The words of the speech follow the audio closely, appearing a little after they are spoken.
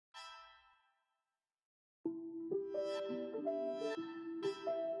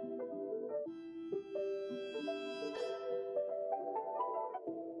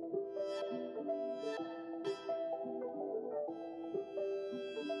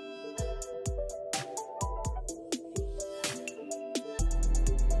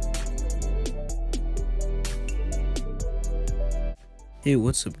Hey,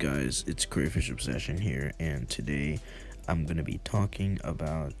 what's up, guys? It's Crayfish Obsession here, and today I'm going to be talking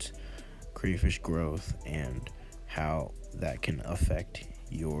about crayfish growth and how that can affect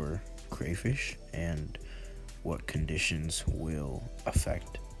your crayfish and what conditions will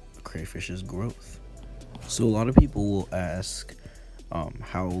affect a crayfish's growth. So, a lot of people will ask,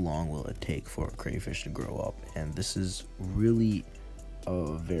 how long will it take for a crayfish to grow up? And this is really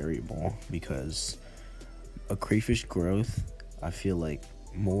a variable because a crayfish growth, I feel like,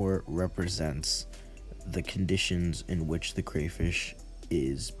 more represents the conditions in which the crayfish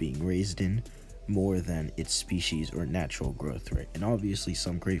is being raised in more than its species or natural growth rate. And obviously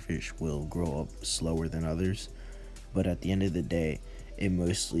some crayfish will grow up slower than others, but at the end of the day, it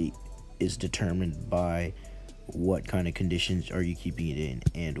mostly is determined by what kind of conditions are you keeping it in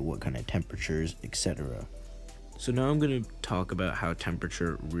and what kind of temperatures, etc. So now I'm going to talk about how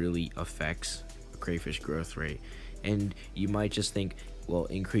temperature really affects crayfish growth rate. And you might just think, well,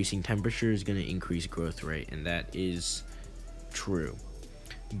 increasing temperature is going to increase growth rate, and that is true.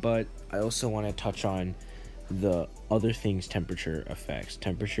 But I also want to touch on the other things temperature affects.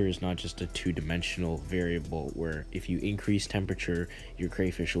 Temperature is not just a two-dimensional variable where if you increase temperature, your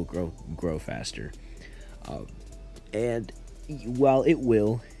crayfish will grow faster. And while it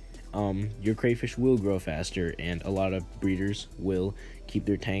will, your crayfish will grow faster, and a lot of breeders will keep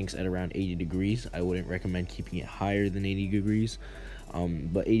their tanks at around 80 degrees. I wouldn't recommend keeping it higher than 80 degrees,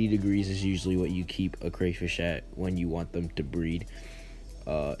 but 80 degrees is usually what you keep a crayfish at when you want them to breed.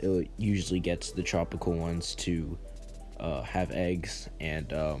 It usually gets the tropical ones to have eggs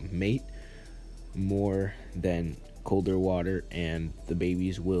and mate more than colder water, and the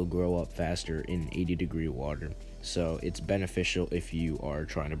babies will grow up faster in 80-degree water. So it's beneficial if you are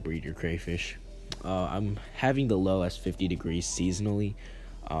trying to breed your crayfish. I'm having the low as 50 degrees seasonally,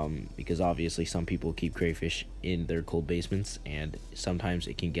 because obviously some people keep crayfish in their cold basements, and sometimes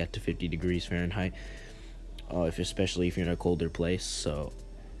it can get to 50 degrees Fahrenheit, especially if you're in a colder place.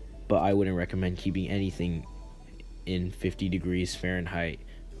 But I wouldn't recommend keeping anything in 50 degrees Fahrenheit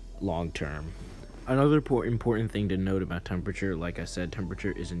long term. Another important thing to note about temperature, like I said,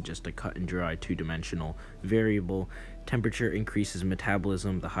 temperature isn't just a cut and dry two-dimensional variable. Temperature increases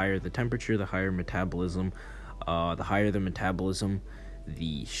metabolism. The higher the temperature, the higher metabolism. The higher the metabolism,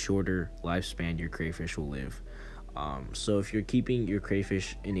 the shorter lifespan your crayfish will live. So if you're keeping your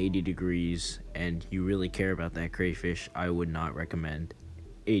crayfish in 80 degrees and you really care about that crayfish, I would not recommend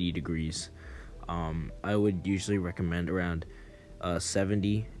 80 degrees. I would usually recommend around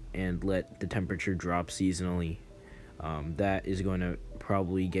 70 and let the temperature drop seasonally. That is going to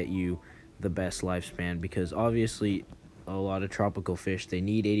probably get you the best lifespan, because obviously a lot of tropical fish, they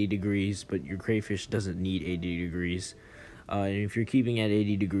need 80 degrees, but your crayfish doesn't need 80 degrees. And if you're keeping at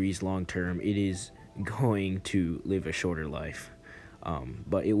 80 degrees long term, it is going to live a shorter life.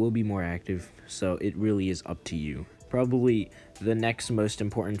 But it will be more active, so it really is up to you. Probably the next most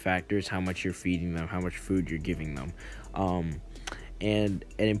important factor is how much you're feeding them, how much food you're giving them. And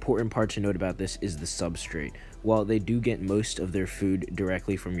an important part to note about this is the substrate. While they do get most of their food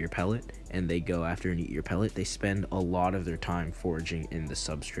directly from your pellet, and they go after and eat your pellet, they spend a lot of their time foraging in the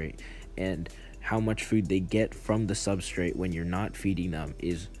substrate. And how much food they get from the substrate when you're not feeding them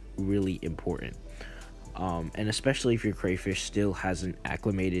is really important. And especially if your crayfish still hasn't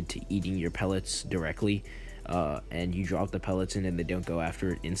acclimated to eating your pellets directly, and you drop the pellets in and they don't go after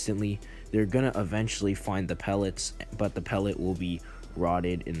it instantly, they're gonna eventually find the pellets, but the pellet will be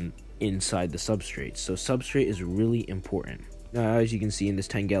rotted inside the substrate. So substrate is really important. Now, as you can see in this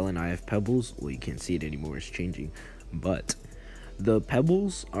 10-gallon, I have pebbles. Well, you can't see it anymore, it's changing, but the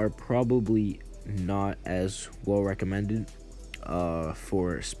pebbles are probably not as well recommended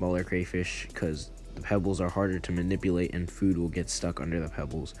for smaller crayfish, because the pebbles are harder to manipulate and food will get stuck under the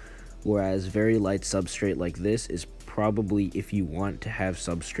pebbles. Whereas very light substrate like this is probably, if you want to have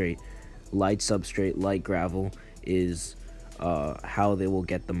substrate, light gravel is how they will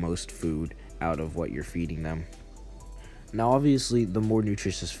get the most food out of what you're feeding them. Now obviously the more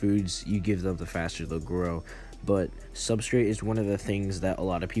nutritious foods you give them, the faster they'll grow, but substrate is one of the things that a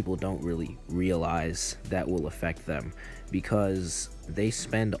lot of people don't really realize that will affect them, because they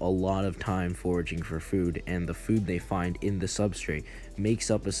spend a lot of time foraging for food, and the food they find in the substrate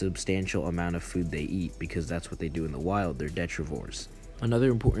makes up a substantial amount of food they eat, because that's what they do in the wild. They're detrivores. Another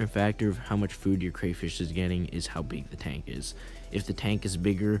important factor of how much food your crayfish is getting is how big the tank is. If the tank is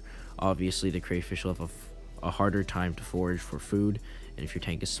bigger, obviously the crayfish will have a harder time to forage for food, and if your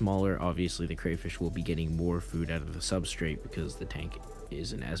tank is smaller, obviously the crayfish will be getting more food out of the substrate because the tank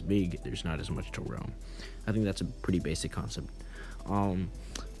isn't as big, there's not as much to roam. I think that's a pretty basic concept.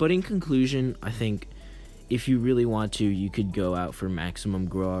 But in conclusion, I think if you really want to, you could go out for maximum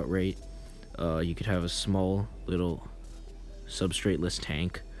grow out rate. You could have a small little substrateless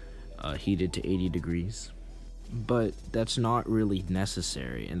tank heated to 80 degrees, but that's not really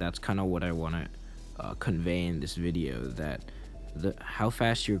necessary, and that's kind of what I want to convey in this video, that how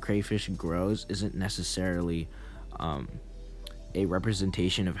fast your crayfish grows isn't necessarily a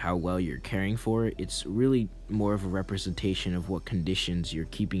representation of how well you're caring for it. It's really more of a representation of what conditions you're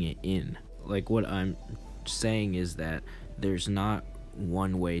keeping it in. Like, what I'm saying is that there's not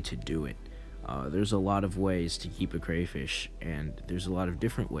one way to do it. There's a lot of ways to keep a crayfish, and there's a lot of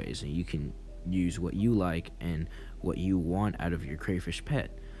different ways, and you can use what you like and what you want out of your crayfish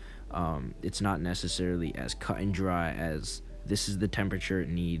pet. It's not necessarily as cut and dry as this is the temperature it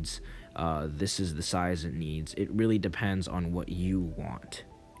needs, this is the size it needs. It really depends on what you want,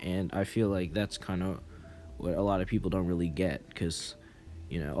 and I feel like that's kind of what a lot of people don't really get, because,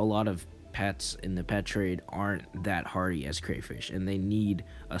 you know, a lot of pets in the pet trade aren't that hardy as crayfish, and they need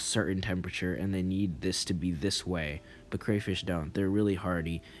a certain temperature, and they need this to be this way, but crayfish don't. They're really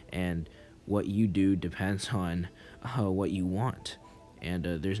hardy, and what you do depends on what you want, and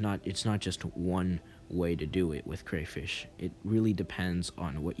it's not just one way to do it with crayfish. It really depends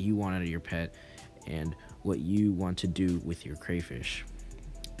on what you want out of your pet and what you want to do with your crayfish.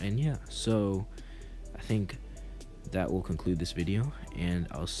 And yeah, so I think that will conclude this video, and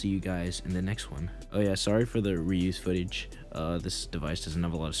I'll see you guys in the next one. Oh yeah, sorry for the reuse footage. This device doesn't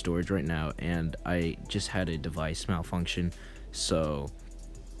have a lot of storage right now, and I just had a device malfunction, so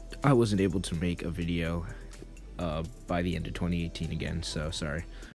I wasn't able to make a video by the end of 2018 again, so sorry.